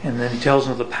 And then he tells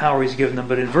them of the power he's given them.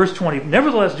 But in verse 20,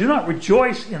 nevertheless, do not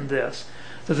rejoice in this,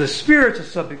 that the spirits are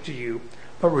subject to you,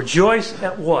 but rejoice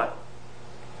at what?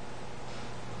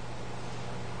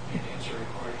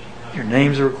 Your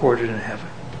names are recorded in heaven.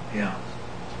 Yeah.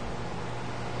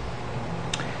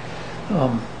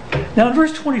 Now in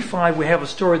verse 25 we have a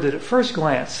story that at first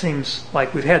glance seems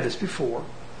like we've had this before.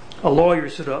 A lawyer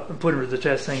stood up and put him to the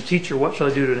test saying, Teacher, what shall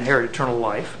I do to inherit eternal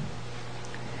life?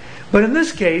 But in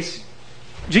this case,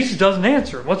 Jesus doesn't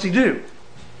answer him. What's he do?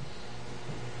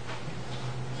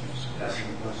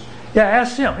 Yeah,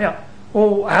 ask him. Yeah.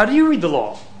 Well, how do you read the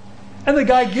law? And the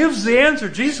guy gives the answer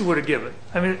Jesus would have given.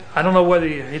 I mean, I don't know whether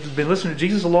he'd been listening to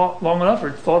Jesus long enough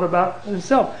or thought about it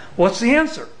himself. What's the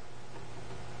answer?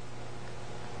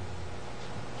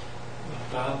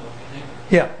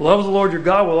 Yeah, love the Lord your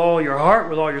God with all your heart,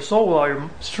 with all your soul, with all your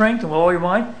strength, and with all your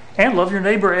mind. And love your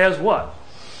neighbor as what?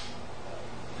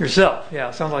 Yourself.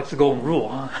 Yeah, sounds like the golden rule,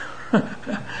 huh?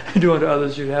 Do unto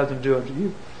others, you'd have them do unto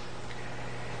you.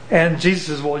 And Jesus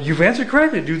says, well, you've answered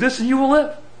correctly. Do this and you will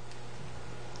live.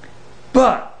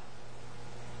 But,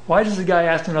 why does the guy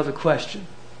ask another question?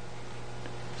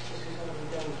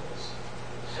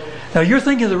 Now, you're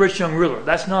thinking of the rich young ruler.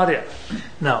 That's not it.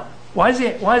 No. Why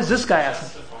is this guy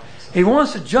asking? He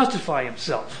wants to justify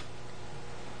himself.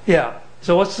 Yeah.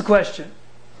 So what's the question?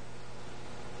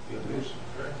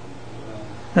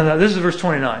 No, this is verse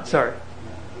 29. Sorry.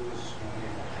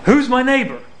 Who's my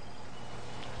neighbor?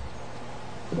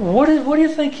 What do you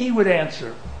think he would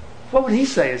answer? What would he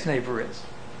say his neighbor is?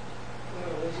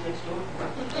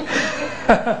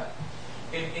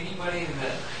 Anybody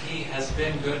that he has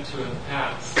been good to in the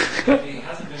past. If he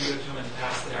hasn't been good to him in the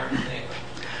past, they aren't his neighbor.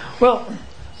 Well,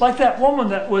 like that woman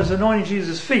that was anointing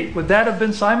Jesus' feet, would that have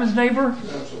been Simon's neighbor?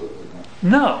 Absolutely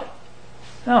not.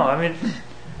 No. I mean,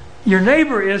 your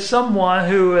neighbor is someone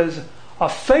who is a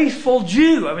faithful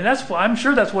Jew. I mean, I'm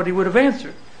sure that's what he would have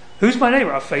answered. Who's my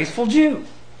neighbor? A faithful Jew.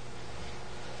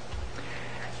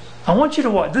 I want you to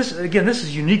watch this. Again, this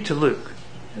is unique to Luke.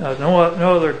 No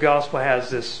other gospel has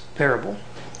this parable.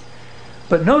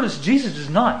 But notice Jesus does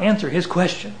not answer his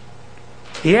question.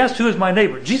 He asked, who is my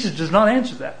neighbor? Jesus does not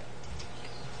answer that.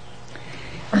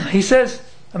 He says,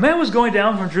 a man was going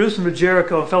down from Jerusalem to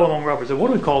Jericho and fell among robbers. And what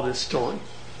do we call this story?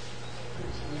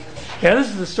 Yeah, this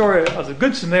is the story of the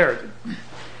Good Samaritan.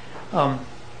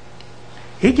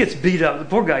 He gets beat up. The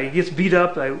poor guy, he gets beat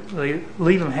up. They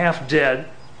leave him half dead.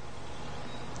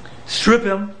 Strip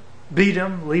him, beat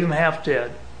him, leave him half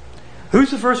dead.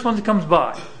 Who's the first one that comes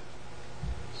by?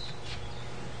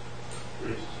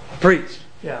 Priest.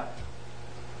 Yeah.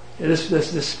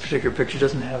 This particular picture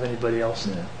doesn't have anybody else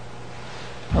in it.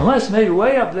 Unless maybe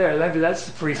way up there, maybe that's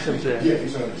the priest up there. Yeah,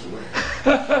 he's on his way.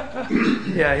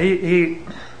 Yeah,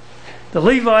 the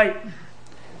Levite,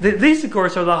 these of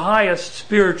course are the highest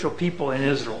spiritual people in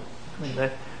Israel. I mean,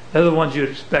 they're the ones you'd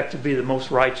expect to be the most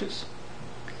righteous.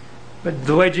 But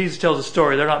the way Jesus tells the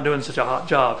story, they're not doing such a hot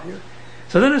job here.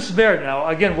 So then the Samaritan. Now,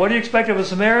 again, what do you expect of a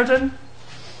Samaritan?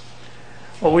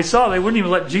 Well, we saw they wouldn't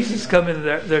even let Jesus come into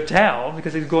their town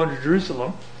because he was going to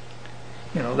Jerusalem.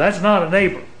 You know, that's not a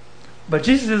neighbor. But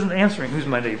Jesus isn't answering, who's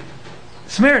my neighbor?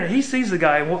 Samaritan, he sees the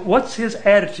guy, and what's his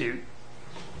attitude?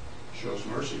 Shows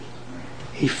mercy.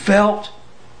 He felt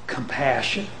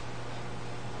compassion.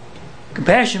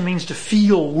 Compassion means to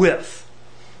feel with.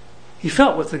 He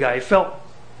felt with the guy. He felt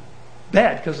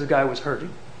bad because the guy was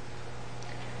hurting.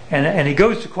 And he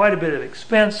goes to quite a bit of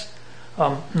expense.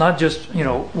 Not just,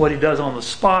 what he does on the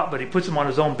spot, but he puts him on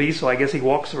his own beast, so I guess he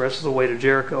walks the rest of the way to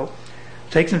Jericho.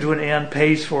 Takes him to an inn,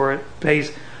 pays for it,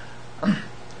 pays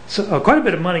quite a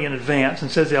bit of money in advance,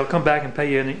 and says, I'll come back and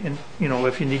pay you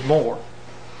if you need more.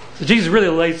 So Jesus really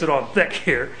lays it on thick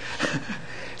here.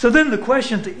 So then the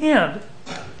question at the end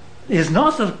is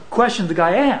not the question the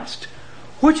guy asked.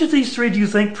 Which of these three do you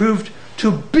think proved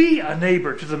to be a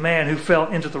neighbor to the man who fell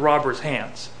into the robber's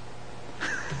hands?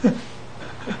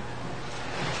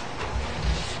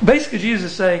 Basically,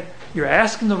 Jesus is saying, you're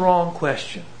asking the wrong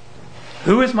question.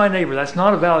 Who is my neighbor? That's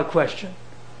not a valid question.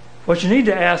 What you need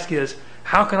to ask is,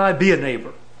 how can I be a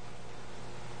neighbor?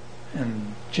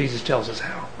 And Jesus tells us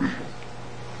how.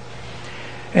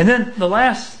 And then the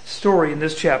last story in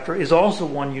this chapter is also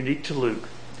one unique to Luke.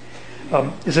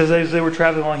 It says as they were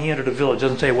traveling along, he entered a village. It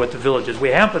doesn't tell you what the village is. We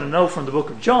happen to know from the book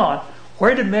of John,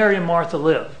 where did Mary and Martha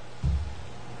live?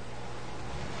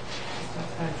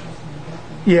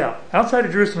 Yeah, outside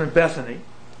of Jerusalem in Bethany.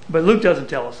 But Luke doesn't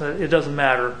tell us. It doesn't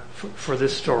matter for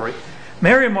this story.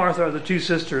 Mary and Martha are the two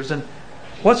sisters. And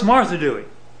what's Martha doing?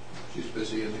 She's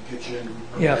busy in the kitchen.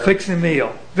 Yeah, fixing a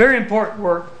meal. Very important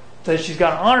work. So she's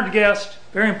got an honored guest.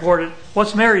 Very important.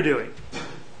 What's Mary doing?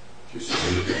 She's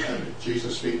sitting at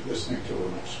Jesus' feet listening to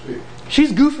him speak.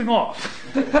 She's goofing off.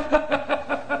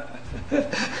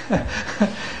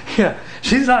 Yeah,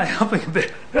 she's not helping a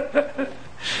bit.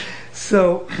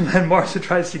 So, and Martha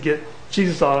tries to get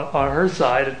Jesus on her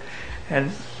side,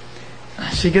 and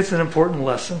she gets an important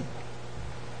lesson.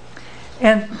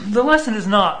 And the lesson is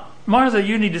not, Martha,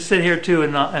 you need to sit here too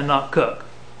and not cook.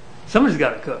 Somebody's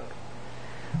got to cook.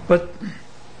 But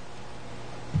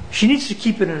she needs to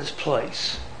keep it in its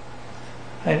place.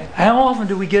 And how often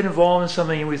do we get involved in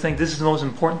something and we think this is the most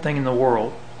important thing in the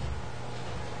world?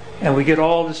 And we get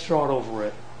all distraught over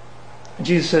it. And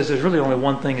Jesus says there's really only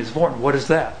one thing that's important. What is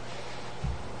that?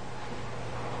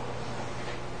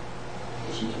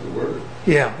 Listen to the word.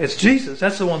 Yeah, it's Jesus.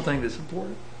 That's the one thing that's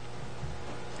important.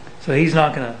 So he's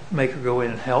not going to make her go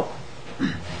in and help.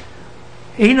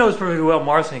 He knows perfectly well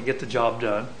Martha can get the job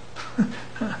done.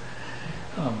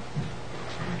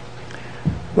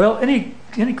 Well, any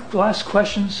last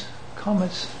questions,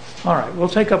 comments? All right, we'll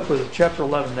take up with chapter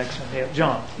 11 next time. Yeah,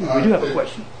 John, we do have a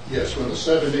question. Yes, when the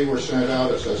 70 were sent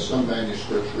out, it says some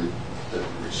manuscripts read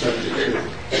 72.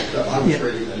 I was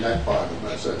reading the Net Bible, and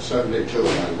that said 72, and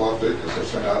I loved it because they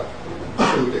sent out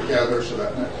 2 together, so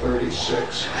that meant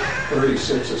 36.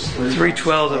 36 is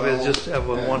 312 of it is just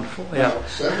wonderful. Yeah.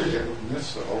 70, I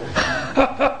missed the whole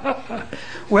time.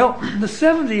 Well, the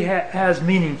 70 has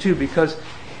meaning too, because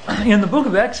in the book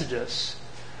of Exodus,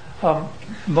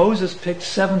 Moses picked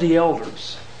 70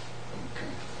 elders.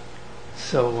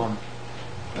 So,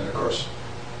 and of course,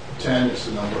 10 is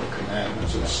the number of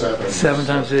commandments, and 7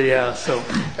 times, yeah. So,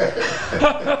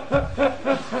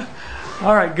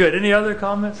 all right, good. Any other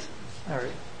comments? All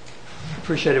right.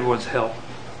 Appreciate everyone's help.